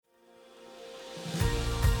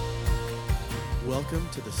Welcome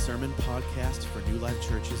to the Sermon Podcast for New Life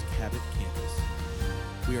Church's Cabot campus.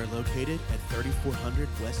 We are located at 3400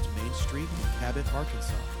 West Main Street in Cabot,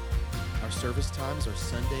 Arkansas. Our service times are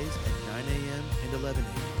Sundays at 9 a.m. and 11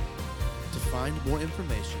 a.m. To find more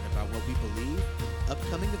information about what we believe,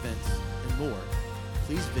 upcoming events, and more,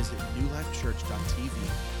 please visit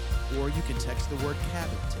newlifechurch.tv or you can text the word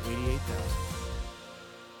Cabot to 88,000.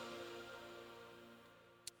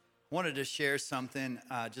 Wanted to share something.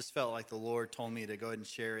 Just felt like the Lord told me to go ahead and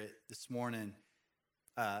share it this morning.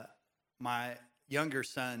 My younger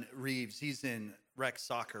son, Reeves, he's in rec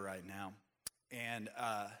soccer right now. And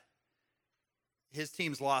his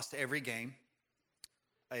team's lost every game.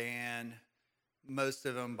 And most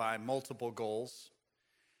of them by multiple goals.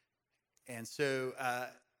 And so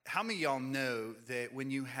how many of y'all know that when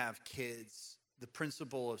you have kids, the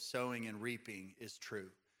principle of sowing and reaping is true?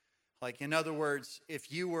 Like, in other words,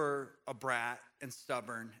 if you were a brat and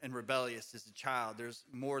stubborn and rebellious as a child, there's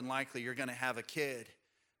more than likely you're going to have a kid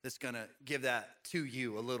that's going to give that to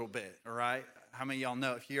you a little bit, all right? How many of y'all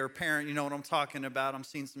know? If you're a parent, you know what I'm talking about. I'm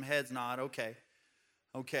seeing some heads nod. Okay.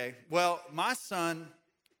 Well, my son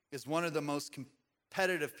is one of the most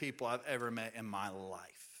competitive people I've ever met in my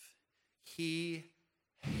life. He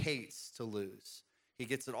hates to lose. He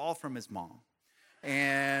gets it all from his mom.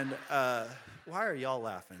 And why are y'all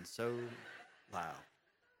laughing so loud?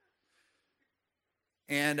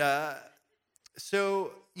 And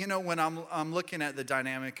so, you know, when I'm looking at the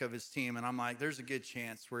dynamic of his team, and I'm like, there's a good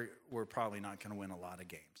chance we're probably not going to win a lot of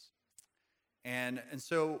games. And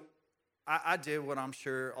so I did what I'm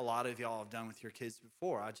sure a lot of y'all have done with your kids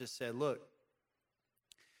before. I just said, look,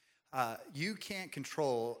 you can't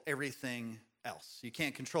control everything else. You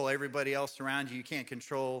can't control everybody else around you. You can't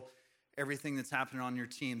control everything that's happening on your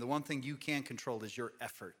team. The one thing you can control is your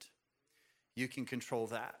effort. You can control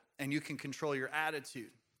that. And you can control your attitude.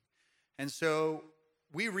 And so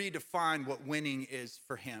we redefined what winning is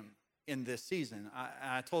for him in this season.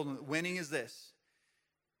 I told him winning is this.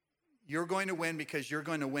 You're going to win because you're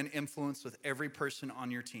going to win influence with every person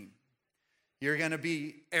on your team.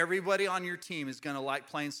 Everybody on your team is going to like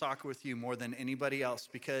playing soccer with you more than anybody else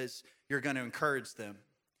because you're going to encourage them.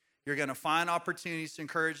 You're going to find opportunities to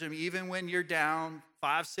encourage them even when you're down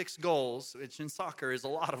 5-6 goals, which in soccer is a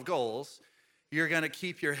lot of goals. You're going to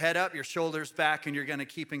keep your head up, your shoulders back, and you're going to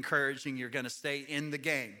keep encouraging. You're going to stay in the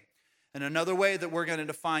game. And another way that we're going to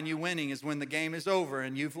define you winning is when the game is over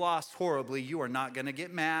and you've lost horribly, you are not going to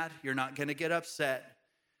get mad. You're not going to get upset.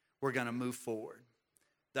 We're going to move forward.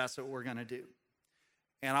 That's what we're going to do.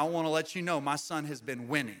 And I want to let you know my son has been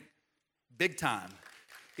winning big time,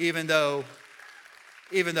 even though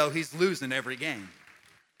he's losing every game,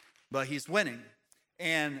 but he's winning.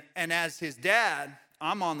 And as his dad,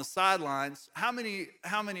 I'm on the sidelines. How many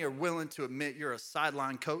are willing to admit you're a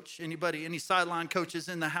sideline coach? Anybody, any sideline coaches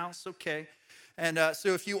in the house? Okay. And so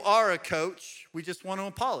if you are a coach, we just want to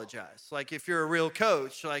apologize. Like if you're a real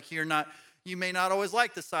coach, like you may not always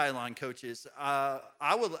like the sideline coaches.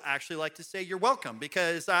 I would actually like to say you're welcome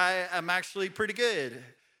because I am actually pretty good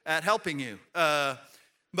at helping you. But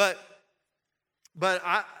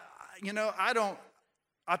I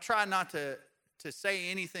try not to say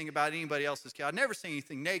anything about anybody else's kid. I never say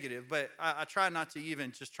anything negative, but I try not to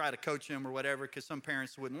even just try to coach him or whatever because some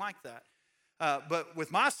parents wouldn't like that. But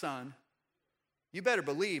with my son, you better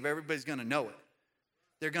believe everybody's going to know it.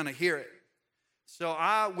 They're going to hear it. So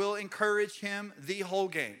I will encourage him the whole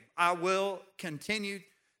game. I will continue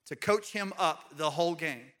to coach him up the whole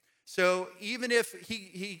game. So even if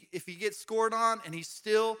he gets scored on and he's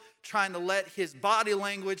still trying to let his body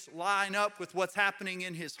language line up with what's happening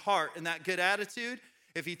in his heart and that good attitude,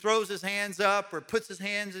 if he throws his hands up or puts his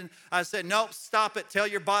hands in, I said, nope, stop it. Tell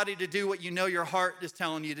your body to do what you know your heart is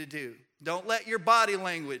telling you to do. Don't let your body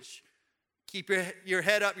language keep your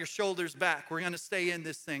head up, your shoulders back. We're going to stay in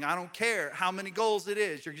this thing. I don't care how many goals it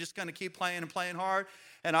is. You're just going to keep playing and playing hard.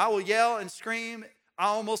 And I will yell and scream. I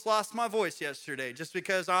almost lost my voice yesterday just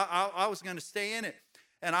because I was going to stay in it.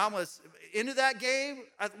 And I was into that game.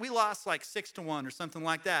 We lost like 6-1 or something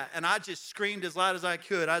like that. And I just screamed as loud as I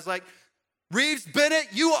could. I was like, Reeves, Bennett,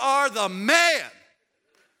 you are the man.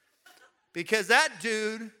 Because that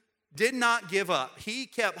dude did not give up. He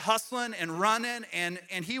kept hustling and running, and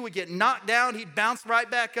he would get knocked down. He'd bounce right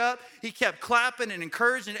back up. He kept clapping and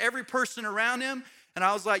encouraging every person around him. And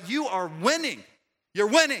I was like, you are winning. You're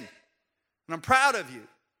winning. And I'm proud of you.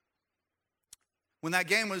 When that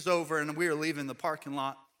game was over and we were leaving the parking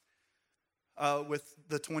lot with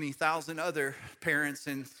the 20,000 other parents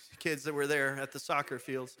and kids that were there at the soccer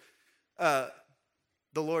fields, the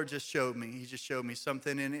Lord just showed me. He just showed me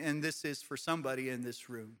something, and this is for somebody in this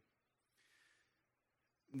room.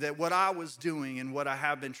 that what I was doing and what I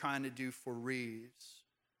have been trying to do for Reeves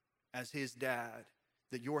as his dad,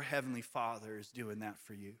 that your Heavenly Father is doing that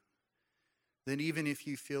for you. That even if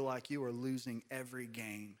you feel like you are losing every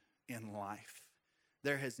game in life,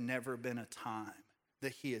 there has never been a time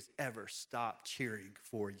that he has ever stopped cheering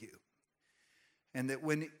for you. And that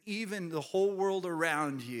when even the whole world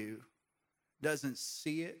around you doesn't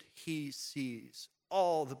see it, he sees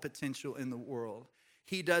all the potential in the world.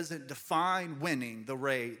 He doesn't define winning the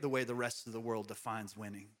way the rest of the world defines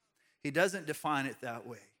winning. He doesn't define it that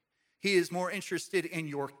way. He is more interested in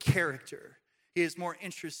your character. He is more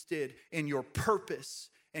interested in your purpose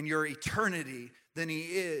and your eternity than he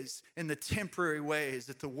is in the temporary ways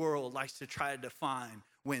that the world likes to try to define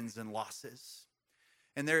wins and losses.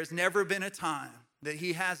 And there has never been a time that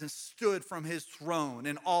he hasn't stood from his throne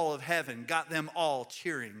and all of heaven got them all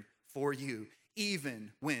cheering for you,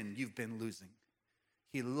 even when you've been losing.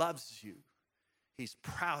 He loves you. He's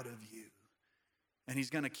proud of you. And he's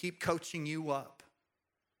going to keep coaching you up.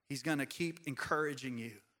 He's going to keep encouraging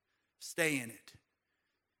you. Stay in it.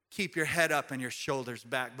 Keep your head up and your shoulders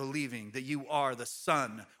back, believing that you are the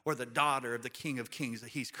son or the daughter of the King of Kings that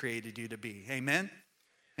he's created you to be. Amen?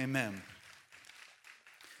 Amen.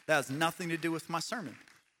 That has nothing to do with my sermon.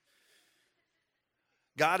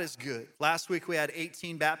 God is good. Last week we had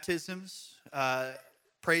 18 baptisms.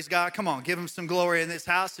 Praise God. Come on, give him some glory in this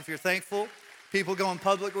house if you're thankful. People going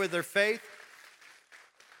public with their faith.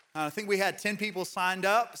 I think we had 10 people signed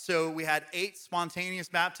up, so we had 8 spontaneous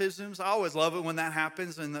baptisms. I always love it when that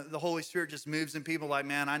happens and the Holy Spirit just moves in people like,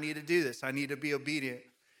 man, I need to do this. I need to be obedient.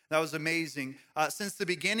 That was amazing. Since the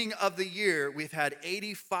beginning of the year, we've had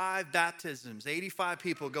 85 baptisms. 85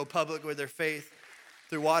 people go public with their faith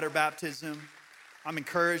through water baptism. I'm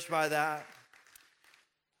encouraged by that.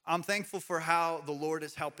 I'm thankful for how the Lord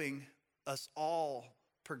is helping us all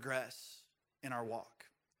progress in our walk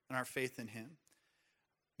and our faith in him.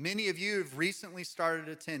 Many of you have recently started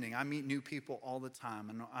attending. I meet new people all the time,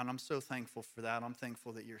 and I'm so thankful for that. I'm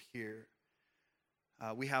thankful that you're here.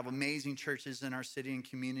 We have amazing churches in our city and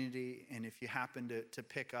community, and if you happen to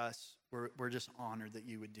pick us, we're just honored that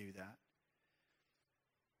you would do that.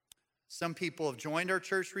 Some people have joined our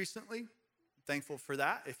church recently. Thankful for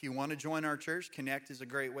that. If you want to join our church, Connect is a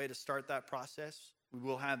great way to start that process. We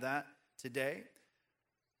will have that today.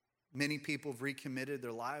 Many people have recommitted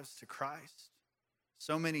their lives to Christ.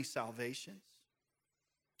 So many salvations.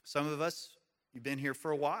 Some of us, you've been here for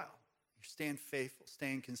a while. You're staying faithful,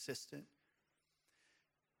 staying consistent.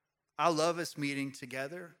 I love us meeting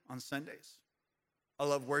together on Sundays. I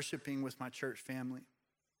love worshiping with my church family.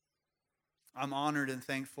 I'm honored and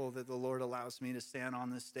thankful that the Lord allows me to stand on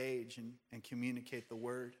this stage and communicate the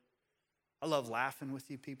word. I love laughing with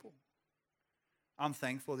you people. I'm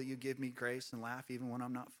thankful that you give me grace and laugh even when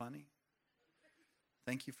I'm not funny.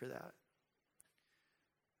 Thank you for that.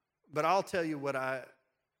 But I'll tell you what I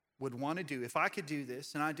would want to do. If I could do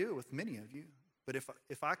this, and I do it with many of you, but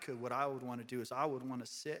if I could, what I would want to do is I would want to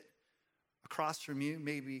sit across from you,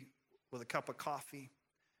 maybe with a cup of coffee,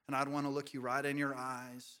 and I'd want to look you right in your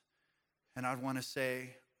eyes, and I'd want to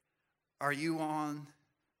say, are you on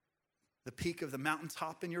the peak of the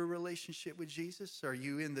mountaintop in your relationship with Jesus? Are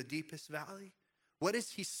you in the deepest valley? What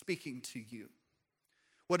is he speaking to you?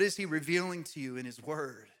 What is he revealing to you in his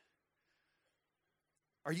word?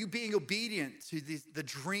 Are you being obedient to the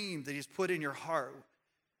dream that he's put in your heart?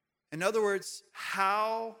 In other words,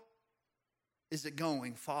 how is it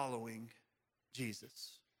going following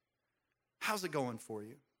Jesus? How's it going for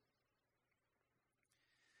you?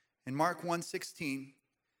 In Mark 1:16,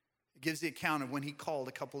 it gives the account of when he called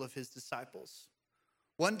a couple of his disciples.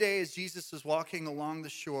 One day as Jesus was walking along the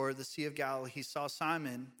shore of the Sea of Galilee, he saw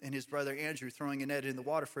Simon and his brother Andrew throwing a net in the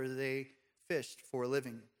water, for they fished for a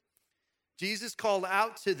living. Jesus called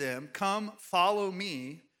out to them, "Come, follow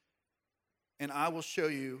me, and I will show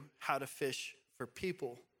you how to fish for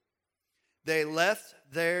people." They left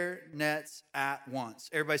their nets at once.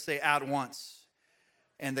 Everybody say at once.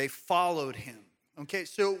 And they followed him. Okay,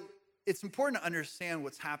 so it's important to understand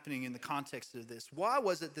what's happening in the context of this. Why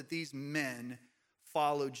was it that these men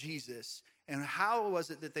followed Jesus? And how was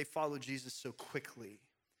it that they followed Jesus so quickly?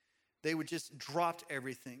 They would just dropped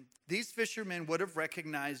everything. These fishermen would have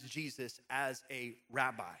recognized Jesus as a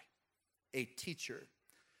rabbi, a teacher.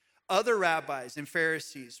 Other rabbis and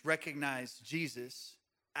Pharisees recognized Jesus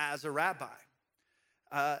as a rabbi.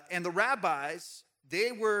 And the rabbis,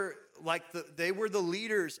 they were the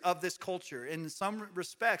leaders of this culture. In some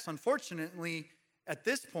respects, unfortunately, at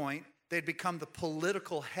this point, they'd become the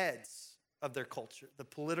political heads of their culture, the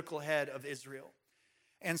political head of Israel.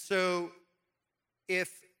 And so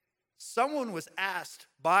if someone was asked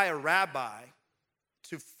by a rabbi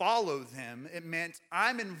to follow them, it meant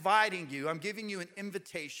I'm inviting you, I'm giving you an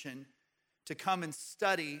invitation to come and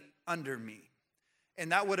study under me.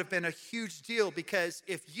 And that would have been a huge deal, because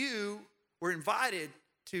if you were invited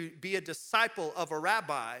to be a disciple of a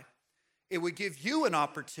rabbi, it would give you an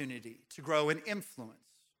opportunity to grow in influence,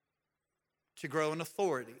 to grow in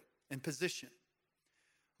authority and position.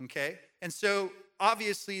 Okay? And so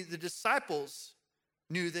obviously the disciples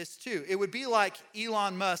knew this too. It would be like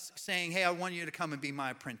Elon Musk saying, hey, I want you to come and be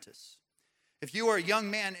my apprentice. If you are a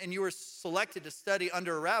young man and you were selected to study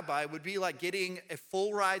under a rabbi, it would be like getting a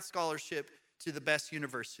full ride scholarship to the best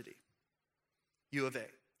university, U of A.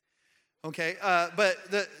 Okay, but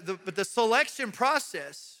the selection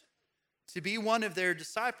process to be one of their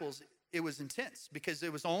disciples, it was intense, because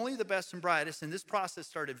it was only the best and brightest, and this process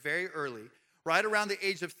started very early. Right around the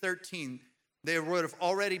age of 13, they would have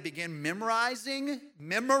already begun memorizing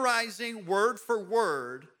word for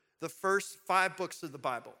word the first 5 books of the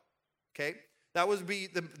Bible, okay? That would be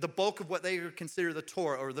the bulk of what they would consider the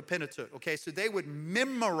Torah or the Pentateuch, okay? So they would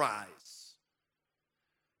memorize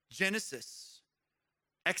Genesis,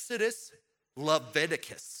 Exodus,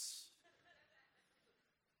 Leviticus,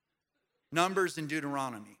 Numbers, and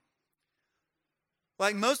Deuteronomy.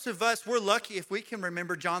 Like most of us, we're lucky if we can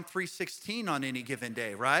remember John 3:16 on any given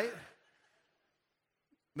day, right?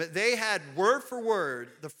 But they had word for word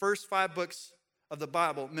the first 5 books of the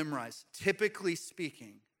Bible memorized, typically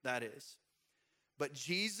speaking, that is. But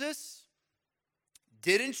Jesus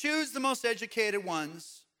didn't choose the most educated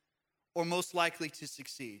ones or most likely to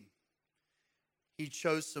succeed. He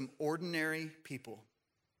chose some ordinary people.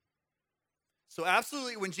 So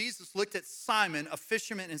absolutely, when Jesus looked at Simon, a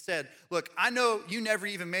fisherman, and said, look, I know you never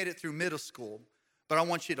even made it through middle school, but I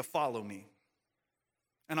want you to follow me.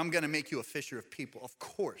 And I'm going to make you a fisher of people. Of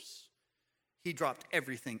course, he dropped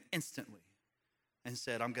everything instantly and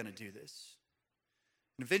said, I'm going to do this.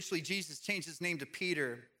 And eventually, Jesus changed his name to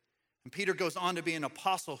Peter. And Peter goes on to be an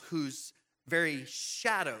apostle whose very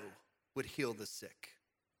shadow would heal the sick.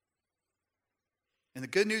 And the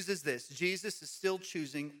good news is this: Jesus is still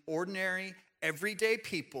choosing ordinary, everyday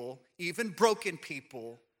people, even broken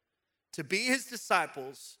people, to be his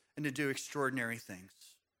disciples and to do extraordinary things.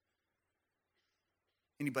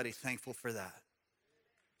 Anybody thankful for that?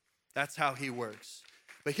 That's how he works.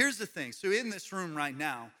 But here's the thing. So in this room right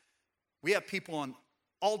now, we have people on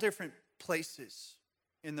all different places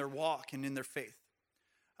in their walk and in their faith.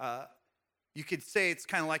 You could say it's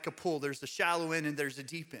kind of like a pool. There's a shallow end and there's a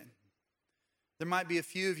deep end. There might be a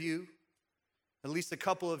few of you, at least a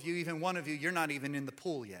couple of you, even one of you, you're not even in the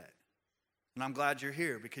pool yet. And I'm glad you're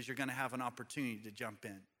here, because you're going to have an opportunity to jump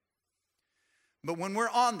in. But when we're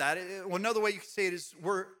on that, another way you could say it is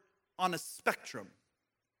we're on a spectrum.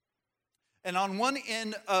 And on one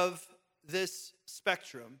end of this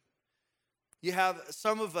spectrum, you have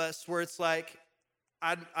some of us where it's like,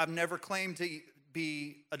 I've never claimed to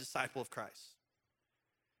be a disciple of Christ.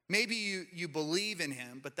 Maybe you believe in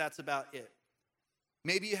him, but that's about it.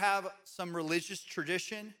 Maybe you have some religious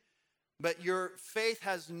tradition, but your faith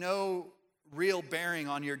has no real bearing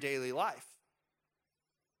on your daily life,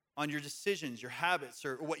 on your decisions, your habits,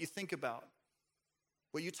 or what you think about,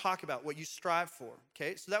 what you talk about, what you strive for,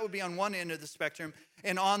 okay? So that would be on one end of the spectrum.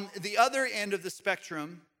 And on the other end of the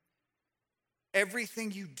spectrum,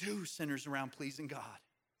 everything you do centers around pleasing God.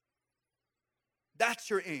 That's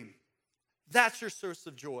your aim. That's your source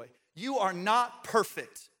of joy. You are not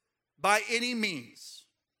perfect by any means.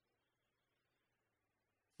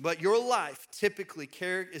 But your life typically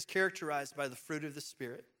is characterized by the fruit of the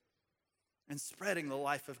Spirit and spreading the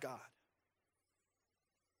life of God.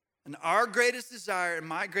 And our greatest desire, and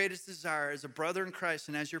my greatest desire as a brother in Christ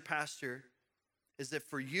and as your pastor, is that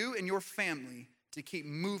for you and your family to keep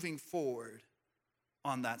moving forward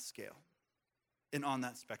on that scale and on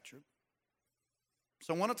that spectrum.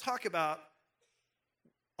 So I want to talk about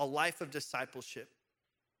a life of discipleship.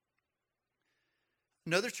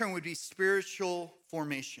 Another term would be spiritual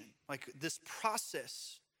formation, like this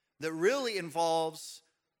process that really involves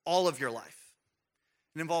all of your life.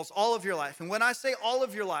 It involves all of your life. And when I say all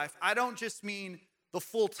of your life, I don't just mean the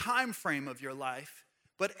full time frame of your life,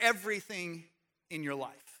 but everything in your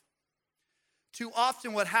life. Too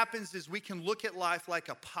often what happens is we can look at life like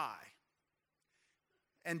a pie,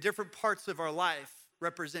 and different parts of our life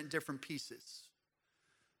represent different pieces.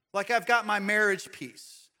 Like I've got my marriage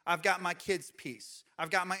piece. I've got my kids piece. I've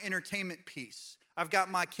got my entertainment piece. I've got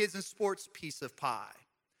my kids and sports piece of pie.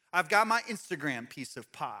 I've got my Instagram piece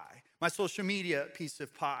of pie, my social media piece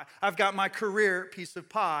of pie. I've got my career piece of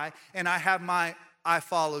pie, and I have my I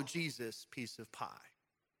follow Jesus piece of pie.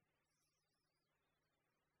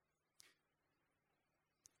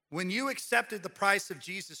 When you accepted the price of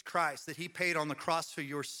Jesus Christ that he paid on the cross for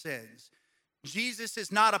your sins, Jesus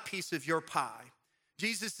is not a piece of your pie.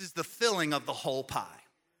 Jesus is the filling of the whole pie.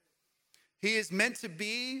 He is meant to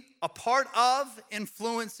be a part of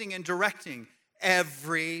influencing and directing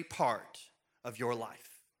every part of your life.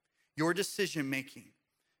 Your decision making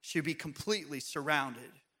should be completely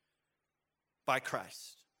surrounded by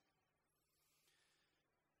Christ.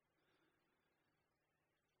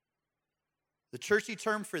 The churchy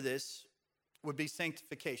term for this would be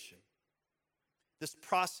sanctification. This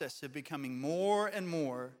process of becoming more and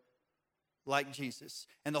more like Jesus.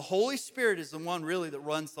 And the Holy Spirit is the one really that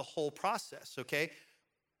runs the whole process, okay?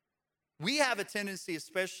 We have a tendency,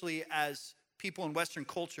 especially as people in Western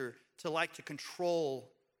culture, to like to control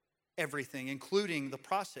everything, including the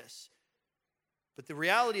process. But the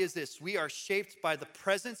reality is this: we are shaped by the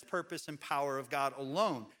presence, purpose, and power of God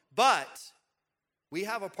alone. But we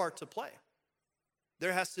have a part to play.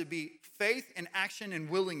 There has to be faith and action and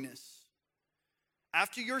willingness.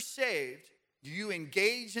 After you're saved, you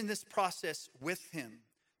engage in this process with him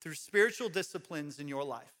through spiritual disciplines in your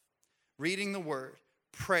life. Reading the word,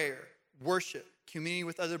 prayer, worship, communion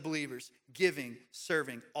with other believers, giving,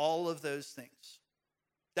 serving, all of those things.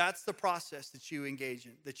 That's the process that you engage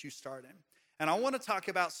in, that you start in. And I want to talk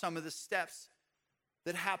about some of the steps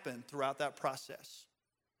that happen throughout that process.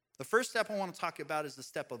 The first step I want to talk about is the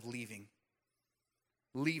step of leaving.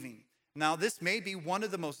 Leaving. Now, this may be one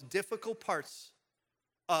of the most difficult parts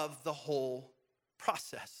of the whole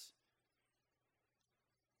process.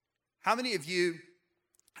 How many of you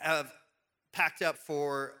have packed up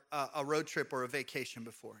for a road trip or a vacation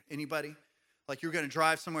before? Anybody? Like you're going to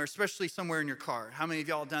drive somewhere, especially somewhere in your car. How many of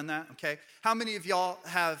y'all done that? Okay. How many of y'all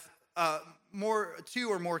have two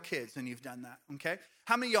or more kids and you've done that? Okay.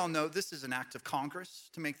 How many of y'all know this is an act of Congress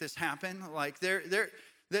to make this happen? Like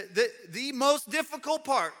the most difficult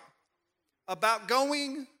part about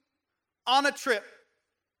going on a trip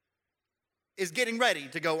is getting ready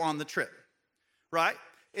to go on the trip, right?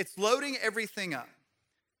 It's loading everything up.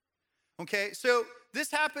 Okay, so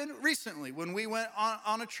this happened recently when we went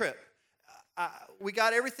on a trip. We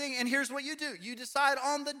got everything, and here's what you do. You decide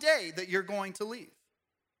on the day that you're going to leave.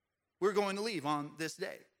 We're going to leave on this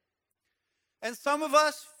day. And some of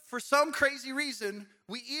us, for some crazy reason,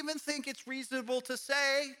 we even think it's reasonable to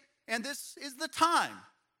say, and this is the time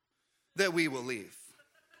that we will leave.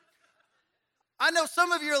 I know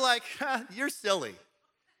some of you are like, you're silly.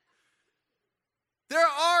 There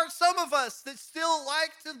are some of us that still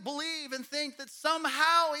like to believe and think that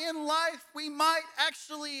somehow in life we might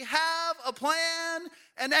actually have a plan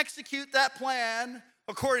and execute that plan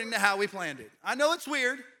according to how we planned it. I know it's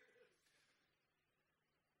weird,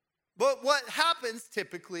 but what happens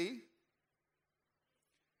typically,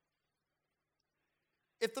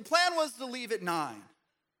 if the plan was to leave at 9,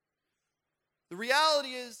 the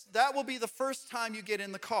reality is that will be the first time you get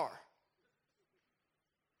in the car.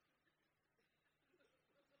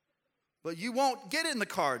 But you won't get in the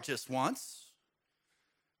car just once.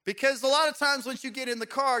 Because a lot of times once you get in the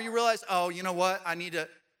car, you realize, oh, you know what?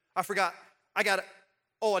 I forgot. I got it.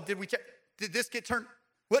 Oh, did this get turned?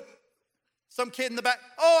 What? Some kid in the back.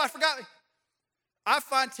 Oh, I forgot. I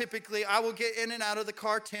find typically I will get in and out of the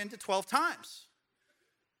car 10 to 12 times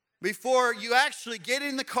before you actually get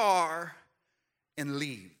in the car and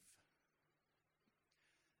leave.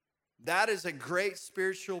 That is a great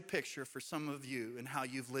spiritual picture for some of you and how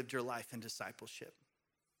you've lived your life in discipleship.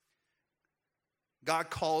 God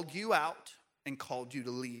called you out and called you to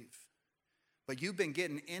leave. But you've been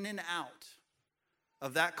getting in and out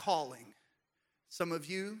of that calling, some of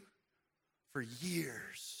you, for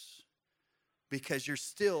years, because you're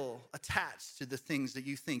still attached to the things that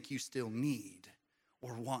you think you still need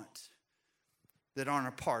or want that aren't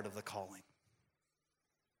a part of the calling.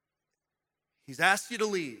 He's asked you to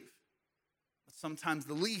leave. Sometimes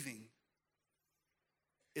the leaving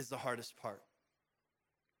is the hardest part.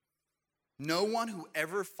 No one who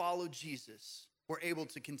ever followed Jesus were able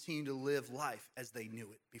to continue to live life as they knew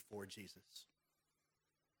it before Jesus.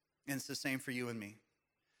 And it's the same for you and me.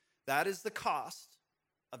 That is the cost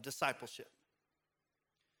of discipleship.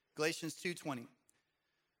 Galatians 2:20.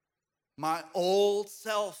 My old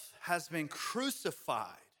self has been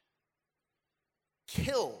crucified,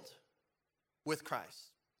 killed with Christ.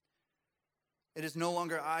 It is no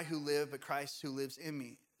longer I who live, but Christ who lives in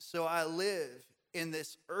me. So I live in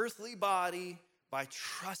this earthly body by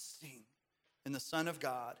trusting in the Son of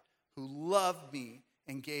God who loved me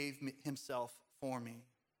and gave himself for me.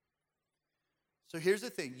 So here's the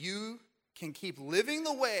thing. You can keep living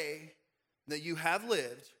the way that you have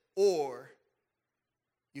lived, or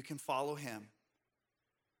you can follow him,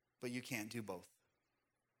 but you can't do both.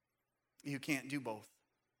 You can't do both.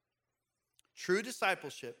 True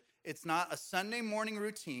discipleship, it's not a Sunday morning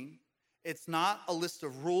routine. It's not a list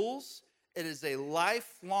of rules. It is a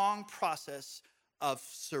lifelong process of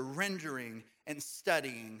surrendering and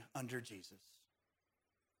studying under Jesus.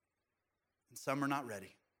 And some are not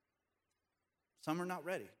ready. Some are not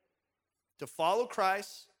ready. To follow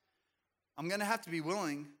Christ, I'm going to have to be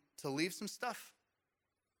willing to leave some stuff.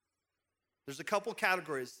 There's a couple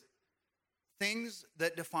categories. Things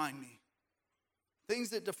that define me.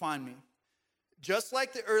 Things that define me. Just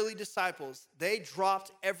like the early disciples, they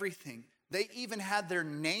dropped everything. They even had their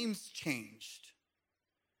names changed.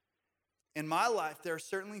 In my life, there are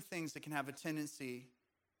certainly things that can have a tendency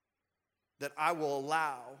that I will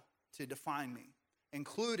allow to define me,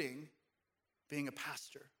 including being a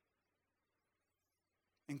pastor,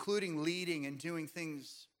 including leading and doing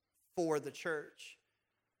things for the church.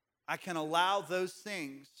 I can allow those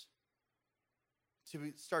things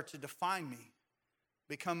to start to define me,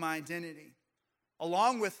 become my identity.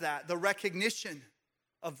 Along with that, the recognition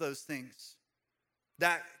of those things,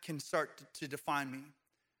 that can start to define me.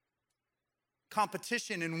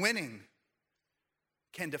 Competition and winning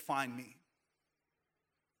can define me.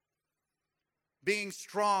 Being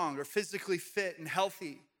strong or physically fit and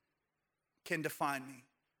healthy can define me.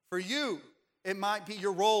 For you, it might be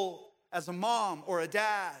your role as a mom or a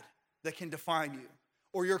dad that can define you,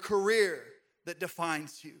 or your career that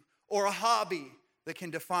defines you, or a hobby that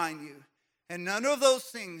can define you. And none of those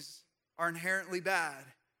things are inherently bad.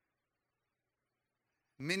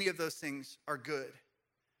 Many of those things are good.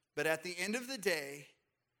 But at the end of the day,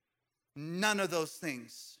 none of those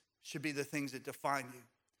things should be the things that define you.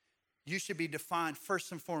 You should be defined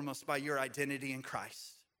first and foremost by your identity in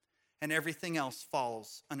Christ. And everything else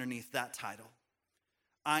falls underneath that title.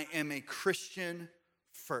 I am a Christian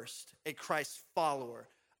first, a Christ follower.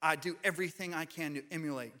 I do everything I can to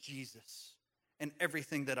emulate Jesus in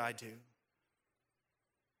everything that I do.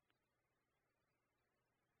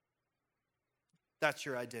 That's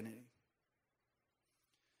your identity.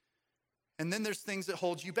 And then there's things that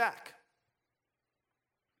hold you back.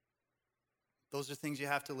 Those are things you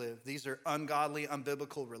have to live. These are ungodly,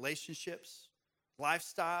 unbiblical relationships,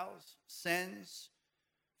 lifestyles, sins.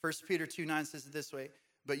 1 Peter 2:9 says it this way,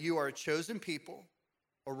 but you are a chosen people,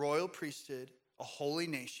 a royal priesthood, a holy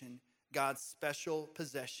nation, God's special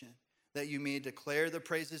possession, that you may declare the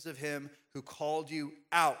praises of him who called you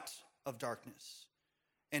out of darkness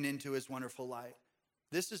and into his wonderful light.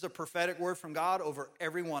 This is a prophetic word from God over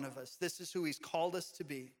every one of us. This is who he's called us to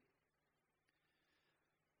be.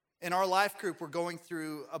 In our life group, we're going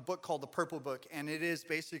through a book called The Purple Book, and it is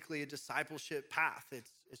basically a discipleship path.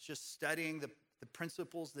 It's just studying the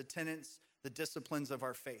principles, the tenets, the disciplines of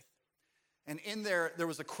our faith. And in there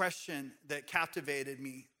was a question that captivated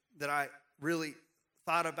me that I really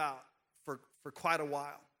thought about for quite a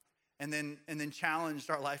while, and then challenged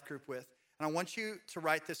our life group with. And I want you to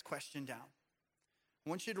write this question down. I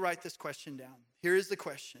want you to write this question down. Here is the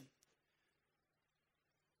question.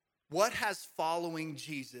 What has following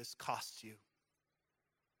Jesus cost you?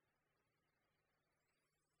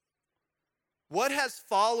 What has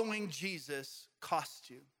following Jesus cost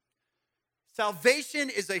you? Salvation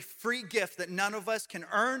is a free gift that none of us can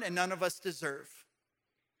earn and none of us deserve.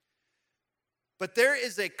 But there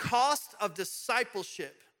is a cost of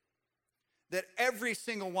discipleship that every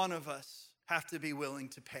single one of us have to be willing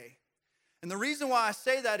to pay. And the reason why I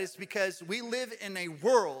say that is because we live in a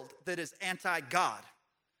world that is anti-God.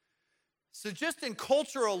 So just in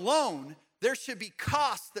culture alone, there should be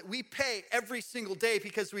costs that we pay every single day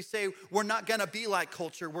because we say we're not going to be like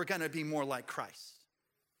culture, we're going to be more like Christ.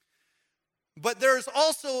 But there's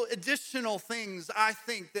also additional things, I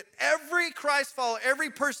think, that every Christ follower, every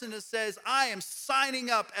person that says, I am signing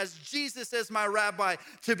up as Jesus as my rabbi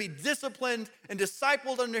to be disciplined and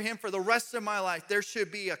discipled under him for the rest of my life, there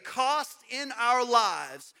should be a cost in our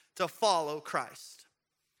lives to follow Christ.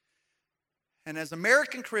 And as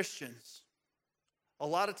American Christians, a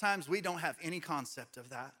lot of times we don't have any concept of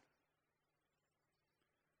that.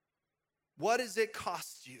 What does it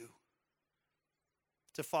cost you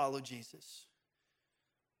to follow Jesus?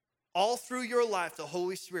 All through your life, the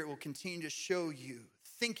Holy Spirit will continue to show you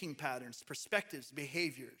thinking patterns, perspectives,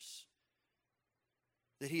 behaviors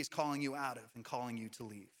that he is calling you out of and calling you to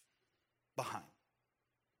leave behind.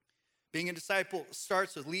 Being a disciple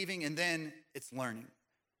starts with leaving, and then it's learning.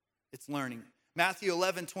 It's learning. Matthew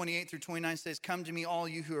 11:28-29 says, come to me, all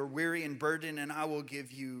you who are weary and burdened, and I will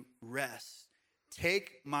give you rest.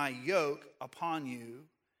 Take my yoke upon you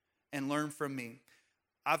and learn from me.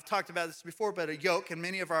 I've talked about this before, but a yoke, in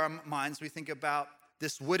many of our minds, we think about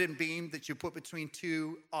this wooden beam that you put between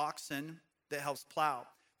two oxen that helps plow.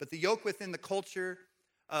 But the yoke within the culture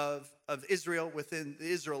of Israel, within the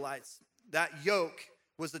Israelites, that yoke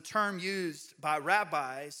was a term used by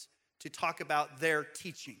rabbis to talk about their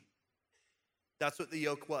teaching. That's what the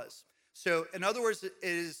yoke was. So, in other words, it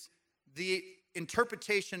is the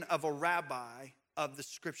interpretation of a rabbi of the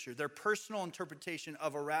scripture, their personal interpretation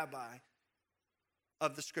of a rabbi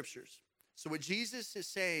of the scriptures. So what Jesus is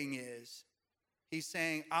saying is, he's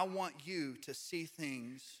saying, I want you to see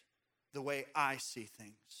things the way I see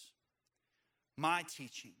things. My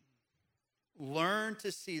teaching. Learn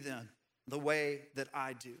to see them the way that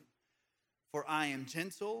I do. For I am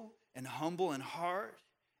gentle and humble in heart,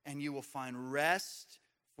 and you will find rest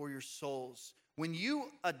for your souls. When you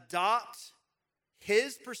adopt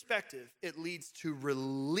his perspective, it leads to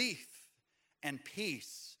relief and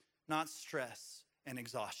peace, not stress and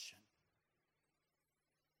exhaustion.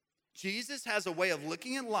 Jesus has a way of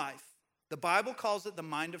looking at life. The Bible calls it the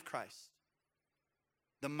mind of Christ.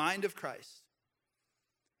 The mind of Christ.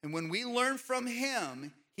 And when we learn from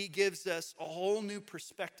him, he gives us a whole new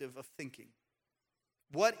perspective of thinking.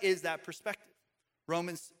 What is that perspective?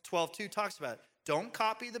 Romans 12:2 talks about it. Don't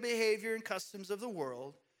copy the behavior and customs of the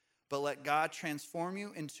world, but let God transform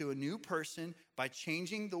you into a new person by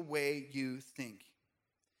changing the way you think.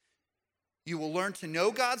 You will learn to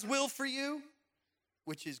know God's will for you,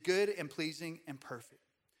 which is good and pleasing and perfect.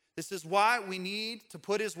 This is why we need to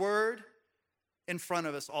put his word in front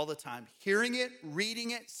of us all the time. Hearing it,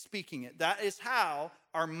 reading it, speaking it. That is how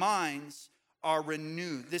our minds are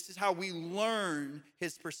renewed. This is how we learn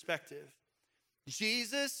his perspective.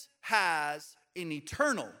 Jesus has an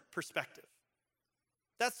eternal perspective.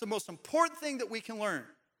 That's the most important thing that we can learn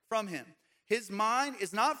from him. His mind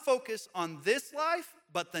is not focused on this life,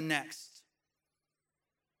 but the next.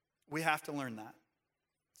 We have to learn that.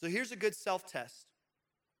 So here's a good self-test.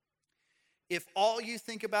 If all you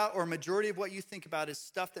think about, or majority of what you think about, is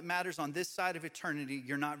stuff that matters on this side of eternity,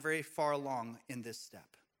 you're not very far along in this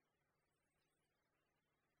step.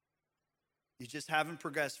 You just haven't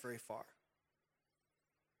progressed very far.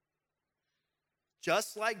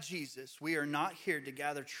 Just like Jesus, we are not here to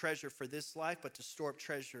gather treasure for this life, but to store up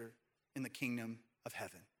treasure in the kingdom of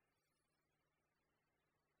heaven.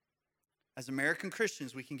 As American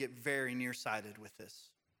Christians, we can get very nearsighted with this.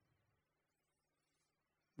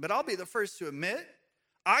 But I'll be the first to admit,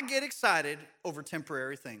 I get excited over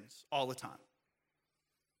temporary things all the time.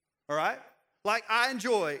 All right? Like, I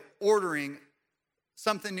enjoy ordering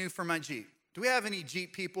something new for my Jeep. Do we have any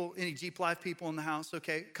Jeep people, any Jeep Life people in the house?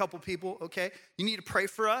 Okay, a couple people, okay. You need to pray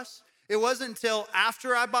for us. It wasn't until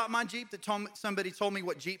after I bought my Jeep that somebody told me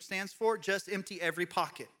what Jeep stands for. Just empty every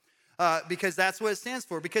pocket. Because that's what it stands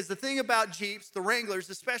for. Because the thing about Jeeps, the Wranglers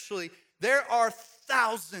especially, there are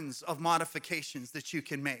thousands of modifications that you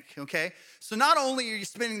can make, okay? So not only are you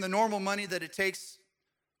spending the normal money that it takes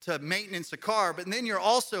to maintenance a car, but then you're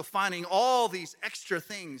also finding all these extra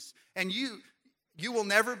things, and you will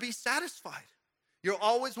never be satisfied. You'll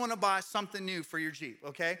always want to buy something new for your Jeep,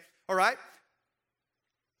 okay? All right?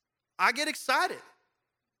 I get excited.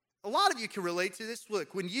 A lot of you can relate to this.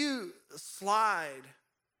 Look, when you slide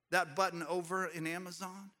that button over in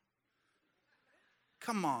Amazon,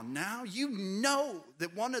 come on now. You know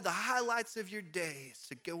that one of the highlights of your day is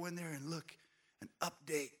to go in there and look and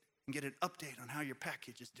update and get an update on how your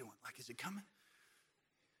package is doing. Like, is it coming?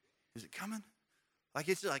 Is it coming? Like,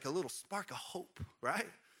 it's like a little spark of hope, right?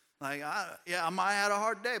 Like, I might have had a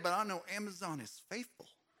hard day, but I know Amazon is faithful.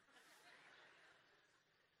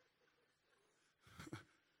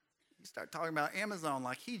 You start talking about Amazon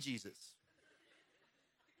like he Jesus.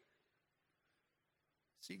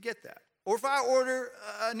 So you get that. Or if I order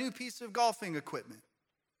a new piece of golfing equipment,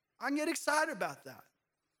 I can get excited about that.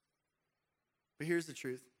 But here's the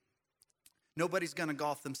truth. Nobody's going to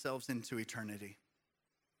golf themselves into eternity.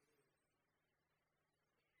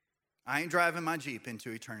 I ain't driving my Jeep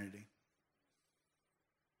into eternity.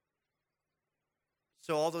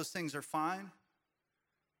 So all those things are fine,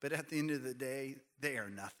 but at the end of the day, they are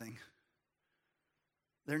nothing.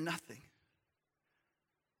 They're nothing.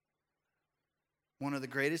 One of the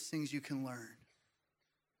greatest things you can learn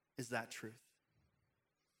is that truth.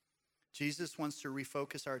 Jesus wants to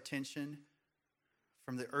refocus our attention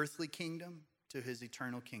from the earthly kingdom to his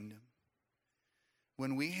eternal kingdom.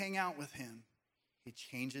 When we hang out with him, he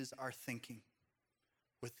changes our thinking,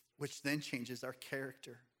 which then changes our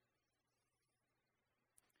character.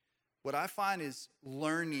 What I find is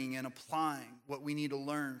learning and applying what we need to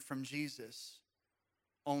learn from Jesus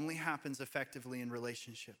only happens effectively in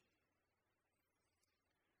relationship.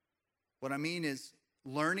 What I mean is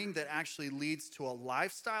learning that actually leads to a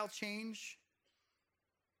lifestyle change,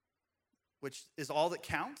 which is all that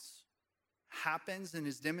counts, happens and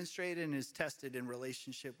is demonstrated and is tested in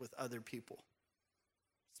relationship with other people,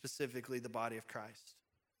 specifically the body of Christ.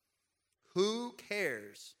 Who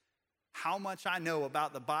cares how much I know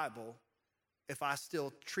about the Bible if I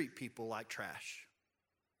still treat people like trash?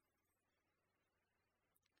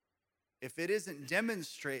 If it isn't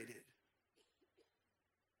demonstrated,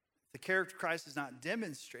 the character of Christ is not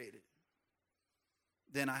demonstrated,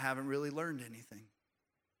 then I haven't really learned anything.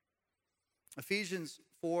 Ephesians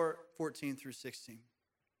 4:14 through 16.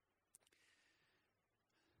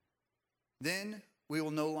 Then we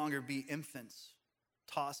will no longer be infants,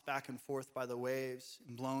 tossed back and forth by the waves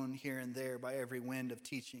and blown here and there by every wind of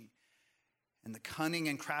teaching and the cunning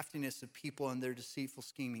and craftiness of people and their deceitful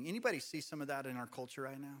scheming. Anybody see some of that in our culture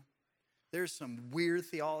right now? There's some weird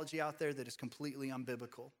theology out there that is completely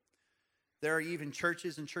unbiblical. There are even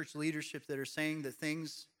churches and church leadership that are saying that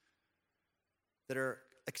things that are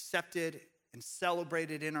accepted and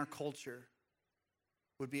celebrated in our culture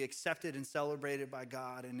would be accepted and celebrated by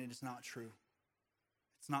God, and it is not true.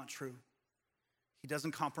 It's not true. He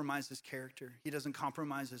doesn't compromise his character. He doesn't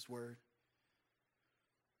compromise his word.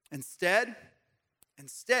 Instead,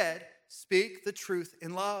 speak the truth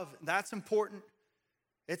in love. That's important.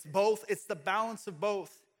 It's both. It's the balance of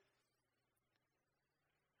both.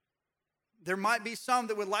 There might be some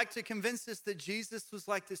that would like to convince us that Jesus was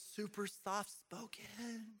like this super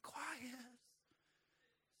soft-spoken, quiet,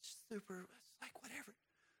 super, it's like whatever.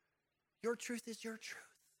 Your truth is your truth.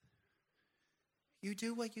 You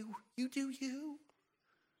do what you do you.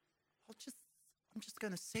 I'm just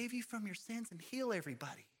going to save you from your sins and heal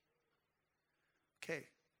everybody. Okay.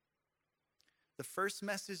 The first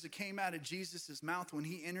message that came out of Jesus' mouth when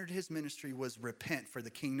he entered his ministry was repent, for the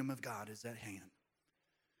kingdom of God is at hand.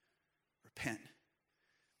 Repent.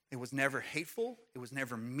 It was never hateful. It was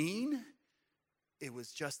never mean. It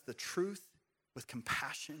was just the truth with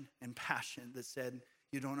compassion and passion that said,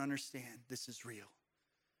 you don't understand. This is real.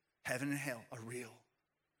 Heaven and hell are real.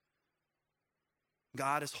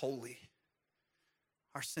 God is holy.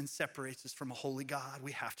 Our sin separates us from a holy God.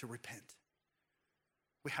 We have to repent.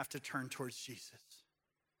 We have to turn towards Jesus.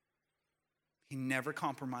 He never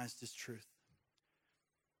compromised his truth.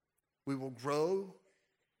 We will grow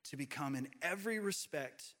to become in every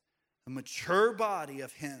respect a mature body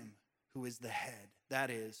of him who is the head.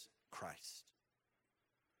 That is Christ.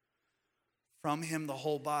 From him, the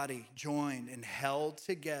whole body, joined and held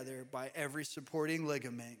together by every supporting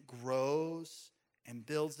ligament, grows and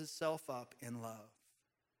builds itself up in love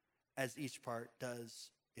as each part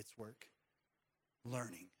does its work,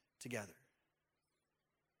 learning together.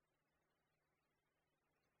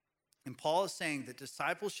 And Paul is saying that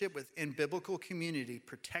discipleship within biblical community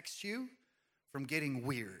protects you from getting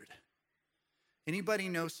weird. Anybody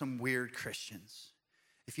know some weird Christians?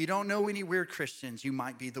 If you don't know any weird Christians, you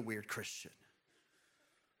might be the weird Christian.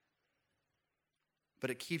 But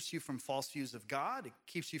it keeps you from false views of God. It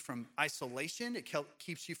keeps you from isolation. It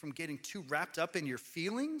keeps you from getting too wrapped up in your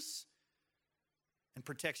feelings, and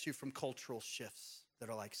protects you from cultural shifts that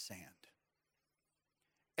are like sand.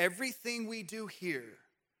 Everything we do here,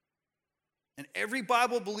 and every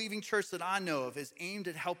Bible-believing church that I know of, is aimed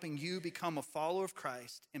at helping you become a follower of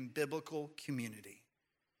Christ in biblical community.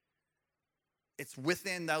 It's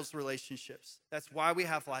within those relationships. That's why we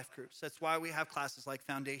have life groups. That's why we have classes like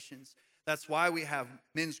Foundations. That's why we have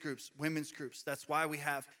men's groups, women's groups. That's why we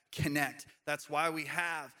have Connect. That's why we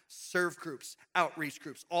have serve groups, outreach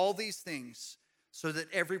groups, all these things, so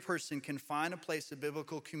that every person can find a place of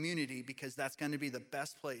biblical community, because that's going to be the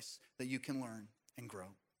best place that you can learn and grow.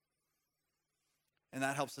 And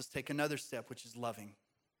that helps us take another step, which is loving.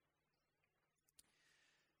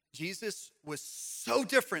 Jesus was so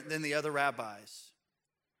different than the other rabbis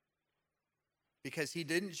because he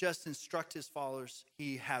didn't just instruct his followers,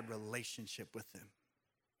 he had relationship with them.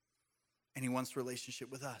 And he wants relationship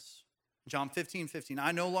with us. John 15:15,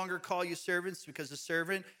 I no longer call you servants, because the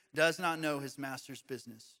servant does not know his master's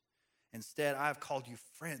business. Instead, I have called you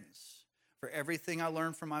friends. For everything I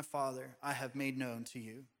learned from my Father, I have made known to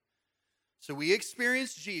you. So we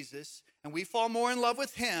experience Jesus, and we fall more in love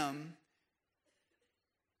with him,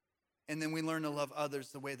 and then we learn to love others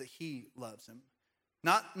the way that he loves them.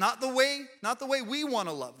 Not the way we want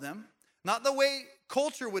to love them, not the way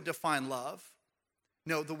culture would define love.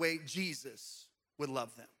 No, the way Jesus would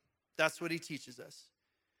love them. That's what he teaches us.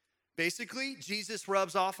 Basically, Jesus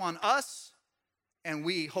rubs off on us, and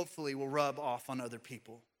we hopefully will rub off on other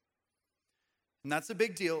people. And that's a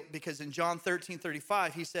big deal, because in John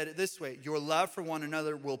 13:35, he said it this way: your love for one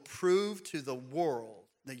another will prove to the world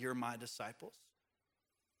that you're my disciples.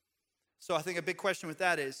 So I think a big question with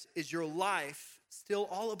that is your life still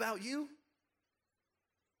all about you?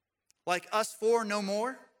 Like us four, no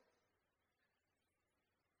more?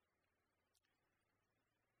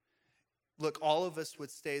 Look, all of us would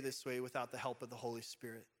stay this way without the help of the Holy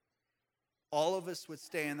Spirit. All of us would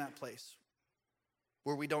stay in that place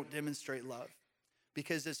where we don't demonstrate love.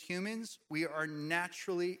 Because as humans, we are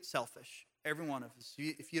naturally selfish. Every one of us.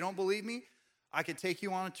 If you don't believe me, I could take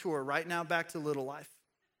you on a tour right now back to Little Life.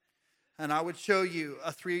 And I would show you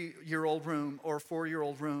a 3-year-old room or a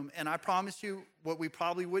 4-year-old room. And I promise you what we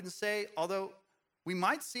probably wouldn't say, although we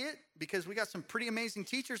might see it because we got some pretty amazing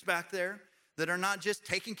teachers back there that are not just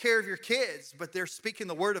taking care of your kids, but they're speaking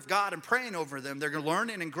the word of God and praying over them. They're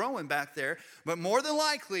learning and growing back there. But more than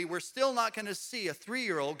likely, we're still not going to see a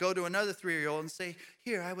 3-year-old go to another 3-year-old and say,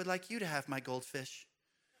 here, I would like you to have my goldfish.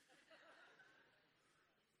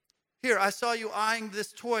 Here, I saw you eyeing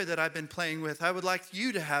this toy that I've been playing with. I would like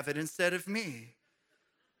you to have it instead of me.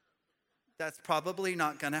 That's probably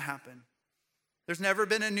not going to happen. There's never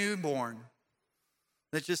been a newborn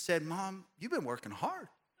that just said, Mom, you've been working hard.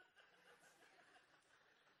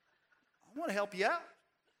 I want to help you out.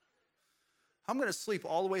 I'm going to sleep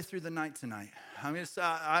all the way through the night tonight. I'm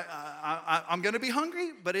going to be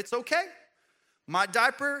hungry, but it's okay. My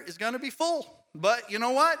diaper is going to be full. But you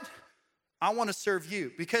know what? I want to serve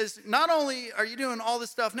you. Because not only are you doing all this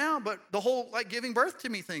stuff now, but the whole giving birth to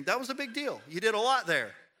me thing, that was a big deal. You did a lot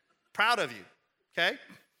there. Proud of you. Okay?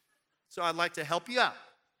 So I'd like to help you out.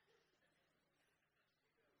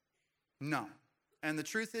 No. And the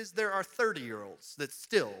truth is there are 30-year-olds that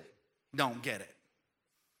still don't get it.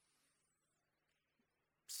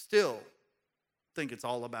 Still think it's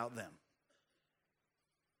all about them.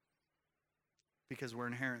 Because we're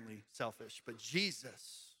inherently selfish. But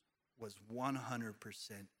Jesus was 100%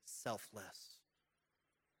 selfless.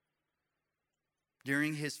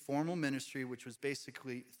 During his formal ministry, which was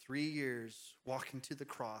basically 3 years walking to the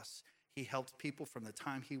cross, he helped people from the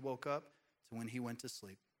time he woke up to when he went to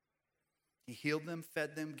sleep. He healed them,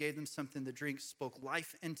 fed them, gave them something to drink, spoke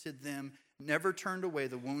life into them, never turned away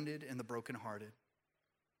the wounded and the brokenhearted.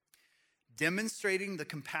 Demonstrating the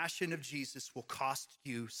compassion of Jesus will cost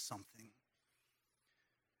you something.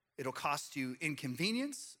 It'll cost you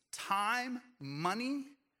inconvenience, time, money,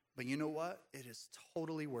 but you know what? It is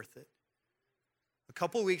totally worth it. A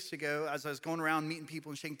couple of weeks ago, as I was going around meeting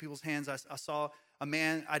people and shaking people's hands, I saw a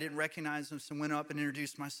man, I didn't recognize him, so went up and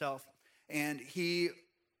introduced myself. And he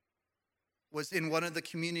was in one of the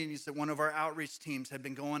communities that one of our outreach teams had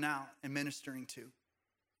been going out and ministering to.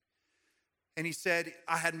 And he said,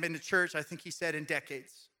 I hadn't been to church, I think he said, in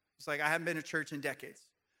decades. He's like, I haven't been to church in decades.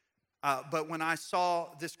 But when I saw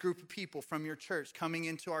this group of people from your church coming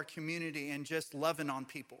into our community and just loving on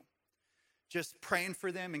people, just praying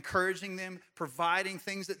for them, encouraging them, providing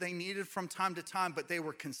things that they needed from time to time, but they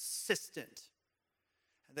were consistent.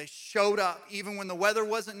 They showed up. Even when the weather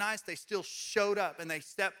wasn't nice, they still showed up, and they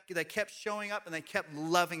kept showing up, and they kept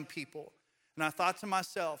loving people. And I thought to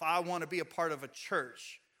myself, I want to be a part of a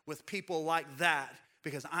church with people like that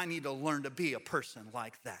because I need to learn to be a person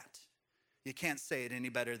like that. You can't say it any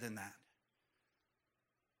better than that.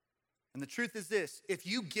 And the truth is this, if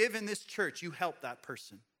you give in this church, you help that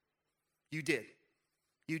person. You did.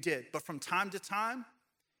 You did. But from time to time,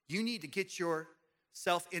 you need to get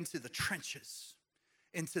yourself into the trenches,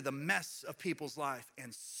 into the mess of people's life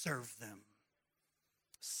and serve them.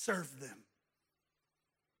 Serve them.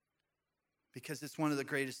 Because it's one of the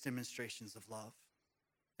greatest demonstrations of love.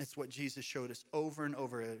 It's what Jesus showed us over and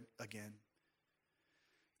over again.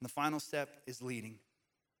 And the final step is leading.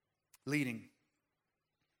 Leading.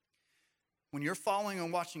 When you're following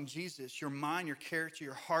and watching Jesus, your mind, your character,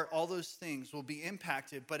 your heart, all those things will be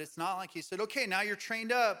impacted. But it's not like he said, okay, now you're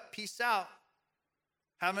trained up. Peace out.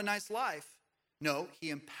 Have a nice life. No, he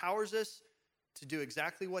empowers us to do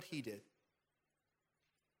exactly what he did.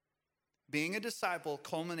 Being a disciple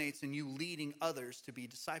culminates in you leading others to be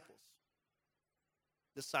disciples.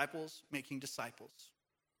 Disciples making disciples.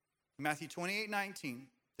 Matthew 28:19,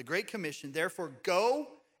 the Great Commission, therefore go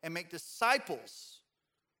and make disciples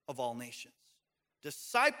of all nations.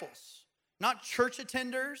 Disciples, not church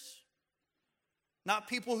attenders, not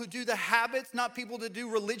people who do the habits, not people to do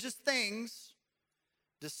religious things.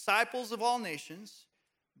 Disciples of all nations,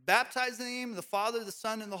 baptize in the name of the Father, the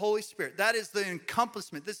Son, and the Holy Spirit. That is the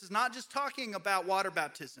encompassment. This is not just talking about water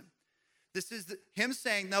baptism. This is him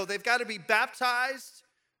saying, no, they've got to be baptized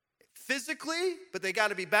physically, but they got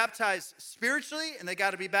to be baptized spiritually, and they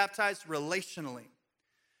got to be baptized relationally.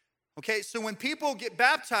 Okay, so when people get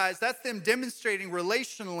baptized, that's them demonstrating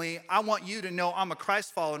relationally, I want you to know I'm a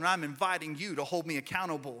Christ follower, and I'm inviting you to hold me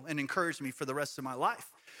accountable and encourage me for the rest of my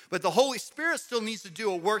life. But the Holy Spirit still needs to do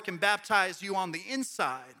a work and baptize you on the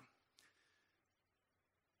inside.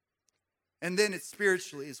 And then it's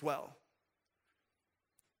spiritually as well.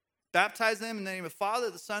 Baptize them in the name of the Father,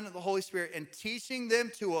 the Son, and the Holy Spirit, and teaching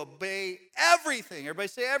them to obey everything. Everybody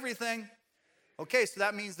say everything. Okay, so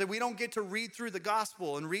that means that we don't get to read through the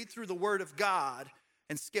gospel and read through the Word of God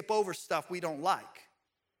and skip over stuff we don't like.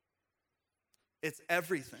 It's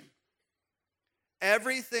everything.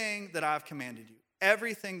 Everything that I've commanded you.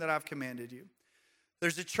 Everything that I've commanded you.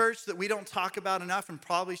 There's a church that we don't talk about enough and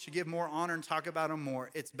probably should give more honor and talk about them more.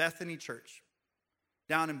 It's Bethany Church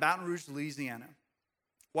down in Baton Rouge, Louisiana.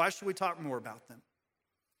 Why should we talk more about them?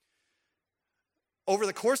 Over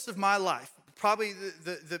the course of my life, probably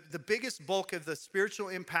the biggest bulk of the spiritual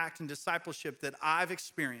impact and discipleship that I've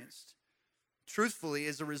experienced, truthfully,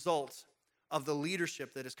 is a result of the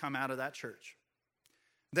leadership that has come out of that church.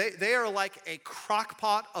 They are like a crock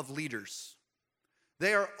pot of leaders.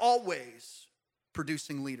 They are always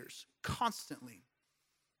producing leaders, constantly.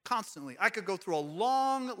 Constantly. I could go through a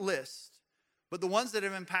long list, but the ones that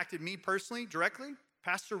have impacted me personally, directly,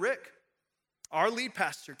 Pastor Rick, our lead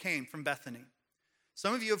pastor, came from Bethany.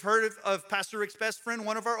 Some of you have heard of Pastor Rick's best friend,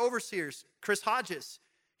 one of our overseers, Chris Hodges.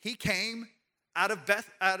 He came out of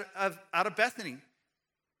Bethany.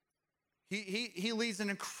 He leads an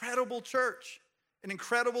incredible church, an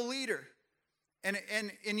incredible leader. And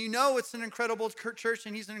you know it's an incredible church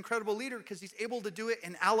and he's an incredible leader because he's able to do it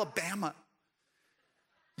in Alabama.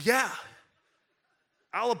 Yeah,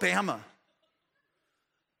 Alabama.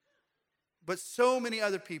 But so many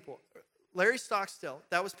other people. Larry Stockstill,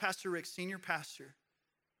 that was Pastor Rick's senior pastor.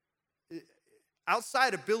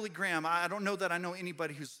 Outside of Billy Graham, I don't know that I know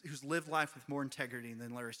anybody who's lived life with more integrity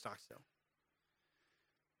than Larry Stockstill.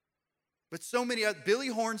 But so many other, Billy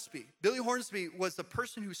Hornsby. Billy Hornsby was the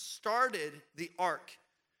person who started the ARC,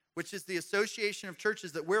 which is the association of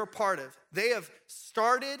churches that we're a part of. They have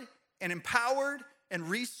started and empowered and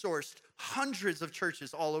resourced hundreds of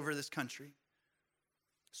churches all over this country.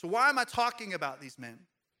 So why am I talking about these men?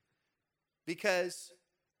 Because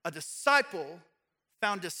a disciple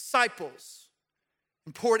found disciples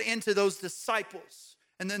and poured into those disciples.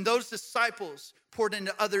 And then those disciples poured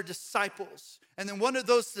into other disciples. And then one of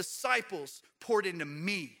those disciples poured into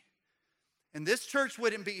me. And this church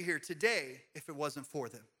wouldn't be here today if it wasn't for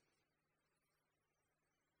them.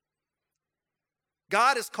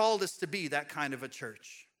 God has called us to be that kind of a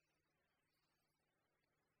church.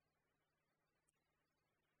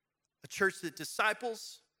 A church that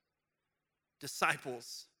disciples the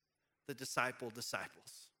disciples.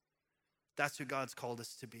 That's who God's called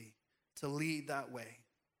us to be, to lead that way.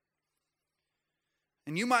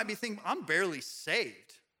 And you might be thinking, I'm barely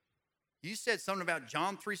saved. You said something about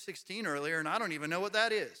John 3:16 earlier, and I don't even know what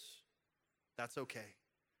that is. That's okay.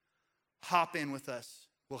 Hop in with us.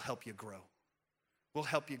 We'll help you grow. We'll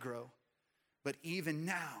help you grow. But even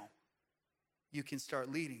now, you can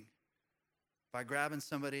start leading by grabbing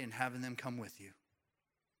somebody and having them come with you.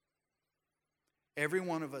 Every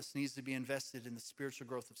one of us needs to be invested in the spiritual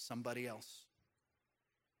growth of somebody else.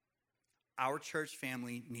 Our church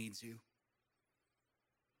family needs you.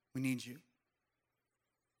 We need you.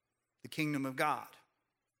 The kingdom of God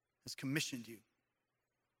has commissioned you.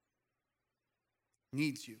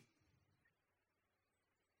 Needs you.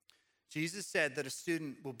 Jesus said that a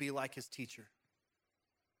student will be like his teacher.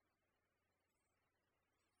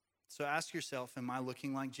 So ask yourself, am I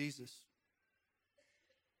looking like Jesus?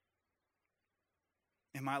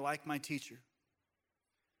 Am I like my teacher?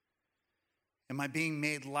 Am I being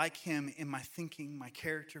made like him in my thinking, my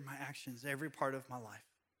character, my actions, every part of my life?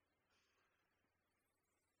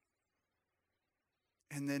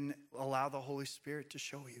 And then allow the Holy Spirit to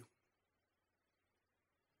show you.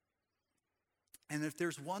 And if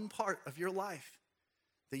there's one part of your life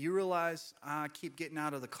that you realize, I keep getting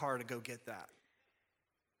out of the car to go get that.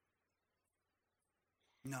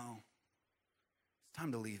 No. It's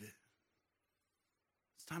time to leave it.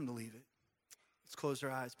 It's time to leave it. Let's close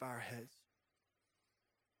our eyes, bow our heads.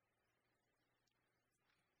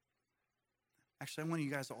 Actually, I want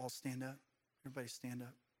you guys to all stand up. Everybody stand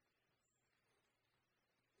up.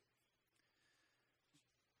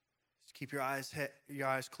 Just keep your eyes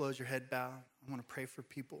closed, your head bowed. I want to pray for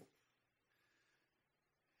people.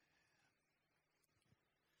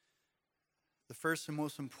 The first and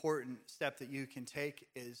most important step that you can take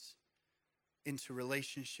is into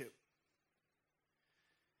relationship.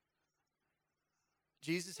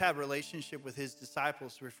 Jesus had a relationship with his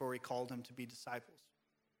disciples before he called them to be disciples.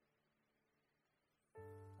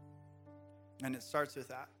 And it starts with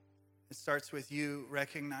that. It starts with you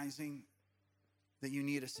recognizing that you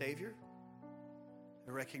need a Savior.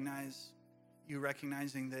 You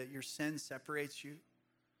recognizing that your sin separates you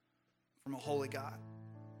from a holy God.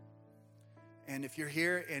 And if you're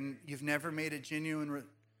here and you've never made a genuine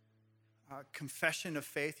confession of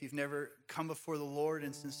faith, you've never come before the Lord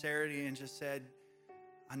in sincerity and just said,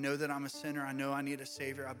 I know that I'm a sinner. I know I need a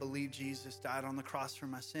Savior. I believe Jesus died on the cross for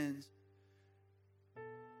my sins.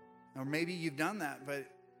 Or maybe you've done that, but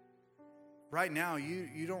right now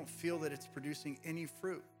you don't feel that it's producing any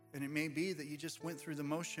fruit. And it may be that you just went through the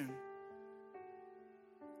motion,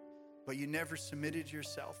 but you never submitted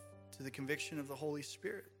yourself to the conviction of the Holy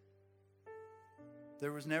Spirit.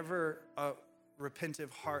 There was never a repentive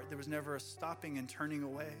heart. There was never a stopping and turning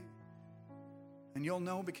away. And you'll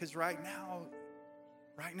know because right now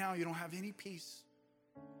you don't have any peace.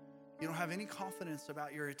 You don't have any confidence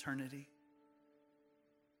about your eternity.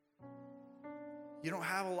 You don't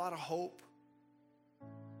have a lot of hope.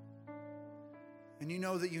 And you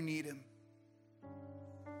know that you need him.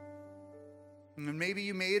 And maybe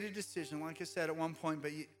you made a decision, like I said at one point,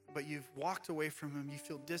 but you've walked away from him. You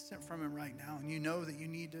feel distant from him right now, and you know that you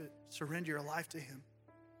need to surrender your life to him.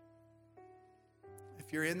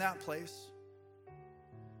 If you're in that place,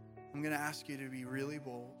 I'm going to ask you to be really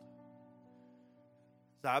bold.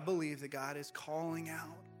 I believe that God is calling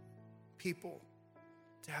out people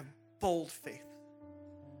to have bold faith,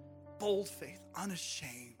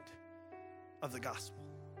 unashamed of the gospel,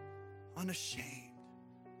 unashamed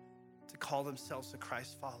to call themselves a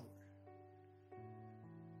Christ follower.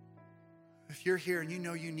 If you're here and you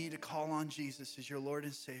know you need to call on Jesus as your Lord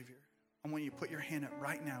and Savior, I want you to put your hand up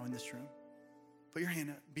right now in this room. Put your hand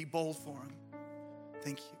up. Be bold for him.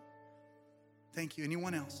 Thank you. Thank you.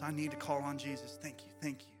 Anyone else? I need to call on Jesus. Thank you.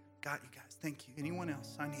 Thank you. Got you guys. Thank you. Anyone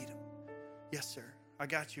else? I need him. Yes, sir. I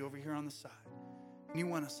got you over here on the side.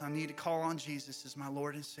 Anyone else? I need to call on Jesus as my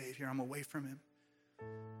Lord and Savior. I'm away from him.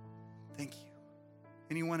 Thank you.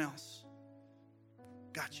 Anyone else?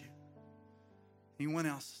 Got you. Anyone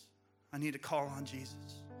else? I need to call on Jesus.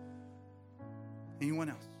 Anyone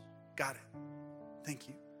else? Got it. Thank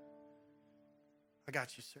you. I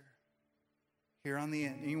got you, sir. Here on the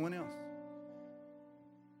end. Anyone else?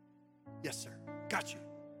 Yes, sir. Got you.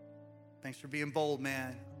 Thanks for being bold,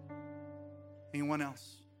 man. Anyone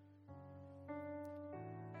else?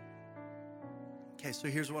 Okay, so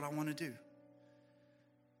here's what I want to do.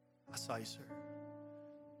 I saw you, sir.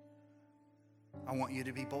 I want you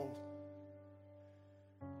to be bold.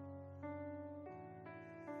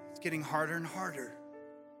 It's getting harder and harder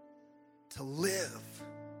to live,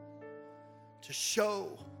 to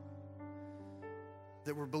show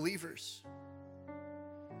that we're believers.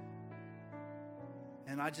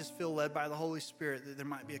 And I just feel led by the Holy Spirit that there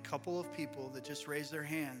might be a couple of people that just raise their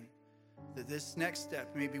hand, that this next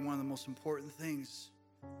step may be one of the most important things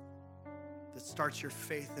that starts your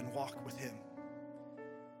faith and walk with him.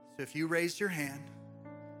 So if you raised your hand,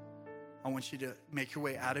 I want you to make your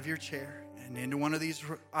way out of your chair and into one of these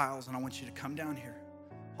aisles, and I want you to come down here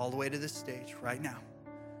all the way to this stage right now.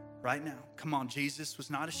 Right now. Come on, Jesus was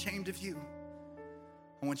not ashamed of you.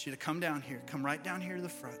 I want you to come down here. Come right down here to the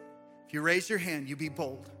front. If you raise your hand, you be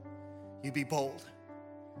bold. You be bold.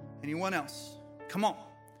 Anyone else? Come on.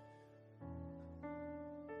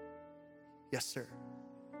 Yes, sir.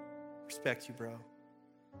 Respect you, bro.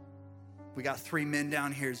 We got 3 men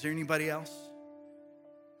down here. Is there anybody else?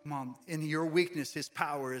 Come on. In your weakness, his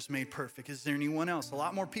power is made perfect. Is there anyone else? A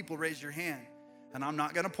lot more people raise your hand. And I'm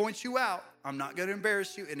not going to point you out. I'm not going to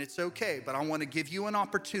embarrass you, and it's okay. But I want to give you an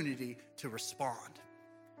opportunity to respond,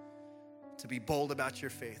 to be bold about your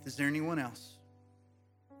faith. Is there anyone else?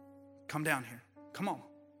 Come down here. Come on.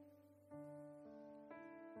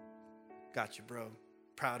 Got you, bro.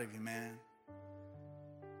 Proud of you, man.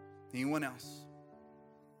 Anyone else?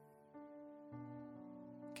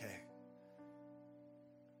 Okay.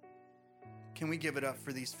 Can we give it up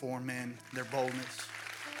for these 4 men, their boldness?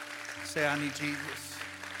 Say, I need Jesus.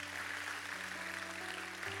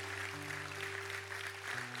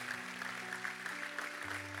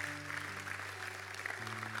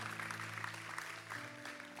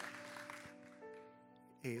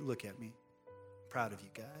 Hey, look at me. I'm proud of you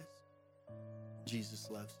guys. Jesus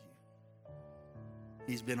loves you.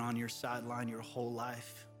 He's been on your sideline your whole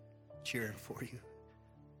life, cheering for you,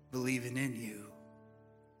 believing in you,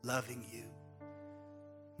 loving you.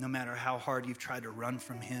 No matter how hard you've tried to run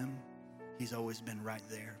from him, he's always been right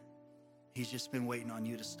there. He's just been waiting on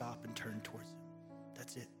you to stop and turn towards him.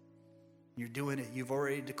 That's it. You're doing it. You've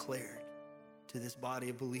already declared to this body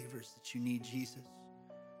of believers that you need Jesus.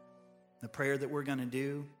 The prayer that we're going to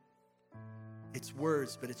do, it's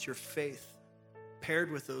words, but it's your faith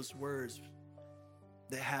paired with those words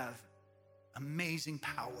that have amazing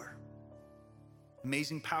power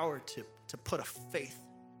to put a faith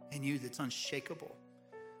in you that's unshakable.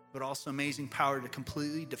 but also amazing power to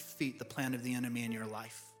completely defeat the plan of the enemy in your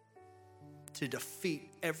life. To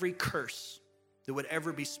defeat every curse that would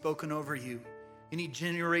ever be spoken over you, any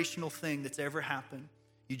generational thing that's ever happened.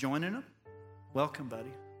 You joining them? Welcome,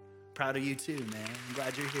 buddy. Proud of you too, man. I'm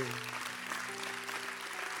glad you're here.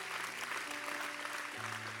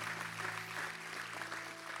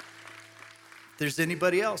 If there's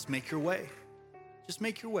anybody else, make your way. Just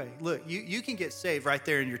make your way. Look, you can get saved right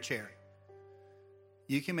there in your chair.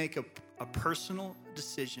 You can make a personal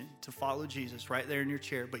decision to follow Jesus right there in your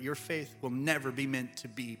chair, but your faith will never be meant to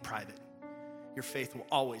be private. Your faith will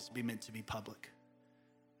always be meant to be public.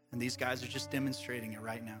 And these guys are just demonstrating it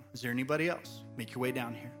right now. Is there anybody else? Make your way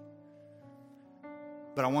down here.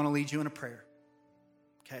 But I want to lead you in a prayer,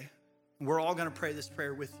 okay? And we're all going to pray this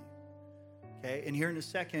prayer with you, okay? And here in a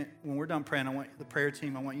second, when we're done praying, I want the prayer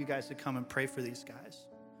team, I want you guys to come and pray for these guys.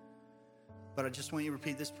 But I just want you to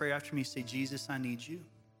repeat this prayer after me. Say, Jesus, I need you.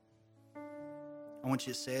 I want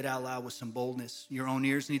you to say it out loud with some boldness. Your own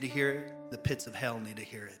ears need to hear it. The pits of hell need to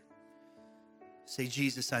hear it. Say,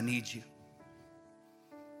 Jesus, I need you.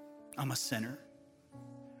 I'm a sinner.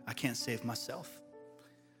 I can't save myself.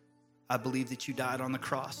 I believe that you died on the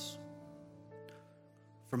cross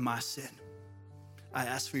for my sin. I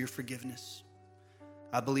ask for your forgiveness.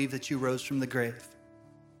 I believe that you rose from the grave.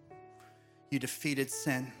 You defeated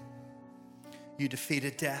sin. You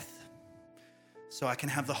defeated death so I can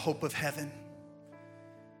have the hope of heaven,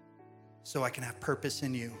 so I can have purpose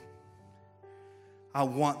in you. I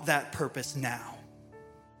want that purpose now.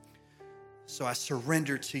 So I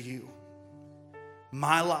surrender to you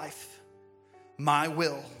my life, my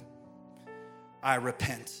will. I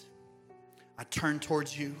repent. I turn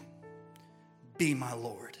towards you. Be my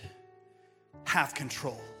Lord. Have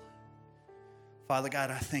control. Father God,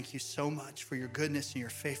 I thank you so much for your goodness and your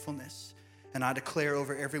faithfulness. And I declare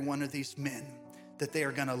over every one of these men that they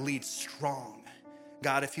are going to lead strong.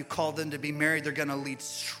 God, if you called them to be married, they're going to lead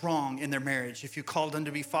strong in their marriage. If you called them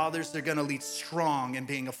to be fathers, they're going to lead strong in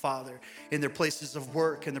being a father. In their places of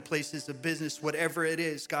work, in their places of business, whatever it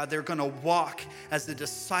is, God, they're going to walk as a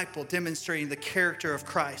disciple, demonstrating the character of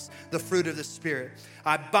Christ, the fruit of the Spirit.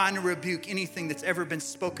 I bind and rebuke anything that's ever been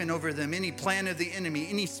spoken over them, any plan of the enemy,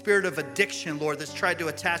 any spirit of addiction, Lord, that's tried to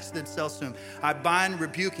attach themselves to them. I bind,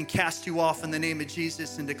 rebuke, and cast you off in the name of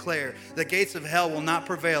Jesus and declare the gates of hell will not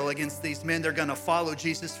prevail against these men. They're going to follow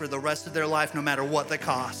Jesus for the rest of their life, no matter what the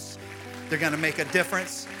cost. They're going to make a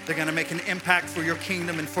difference. They're going to make an impact for your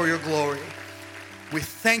kingdom and for your glory. We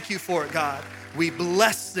thank you for it, God. We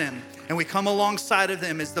bless them, and we come alongside of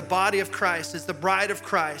them as the body of Christ, as the bride of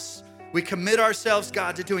Christ. We commit ourselves,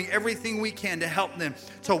 God, to doing everything we can to help them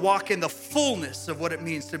to walk in the fullness of what it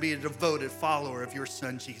means to be a devoted follower of your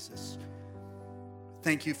Son, Jesus.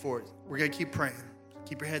 Thank you for it. We're going to keep praying.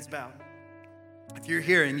 Keep your heads bowed. If you're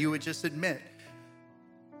here and you would just admit,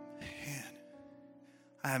 man,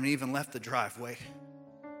 I haven't even left the driveway.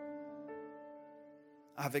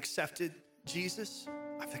 I've accepted Jesus.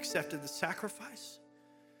 I've accepted the sacrifice.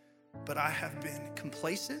 But I have been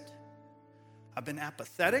complacent. I've been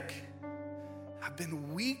apathetic. I've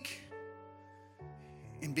been weak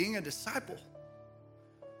in being a disciple.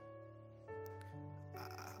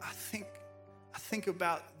 I think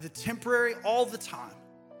about the temporary all the time.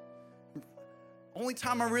 Only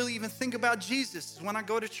time I really even think about Jesus is when I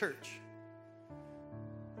go to church.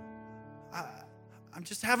 I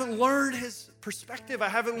just haven't learned his perspective. I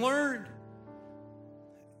haven't learned.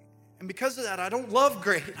 And because of that, I don't love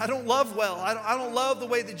great. I don't love well. I don't love the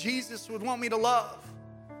way that Jesus would want me to love.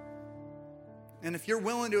 And if you're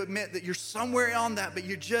willing to admit that you're somewhere on that, but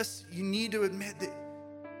you need to admit that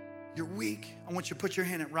you're weak, I want you to put your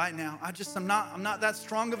hand up right now. I'm not that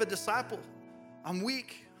strong of a disciple. I'm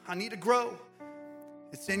weak. I need to grow.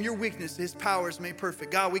 It's in your weakness his power is made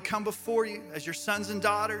perfect. God, we come before you as your sons and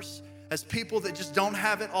daughters, as people that just don't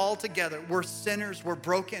have it all together. We're sinners, we're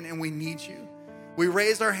broken, and we need you. We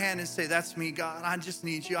raise our hand and say, that's me, God. I just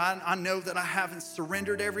need you. I know that I haven't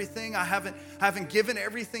surrendered everything. I haven't given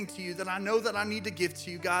everything to you that I know that I need to give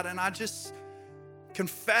to you, God. And I just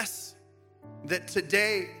confess that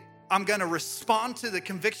today I'm going to respond to the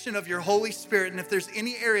conviction of your Holy Spirit. And if there's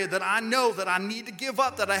any area that I know that I need to give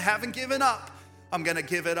up, that I haven't given up, I'm going to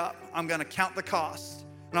give it up. I'm going to count the cost,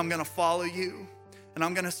 and I'm going to follow you. And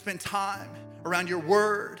I'm going to spend time around your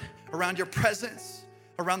word, around your presence,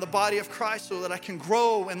 around the body of Christ, so that I can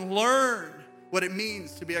grow and learn what it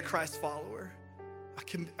means to be a Christ follower.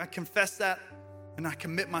 I confess that, and I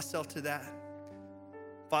commit myself to that.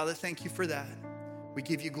 Father, thank you for that. We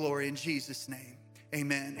give you glory in Jesus' name.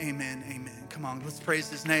 Amen, amen, amen. Come on, let's praise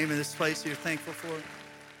his name in this place. You're thankful for it.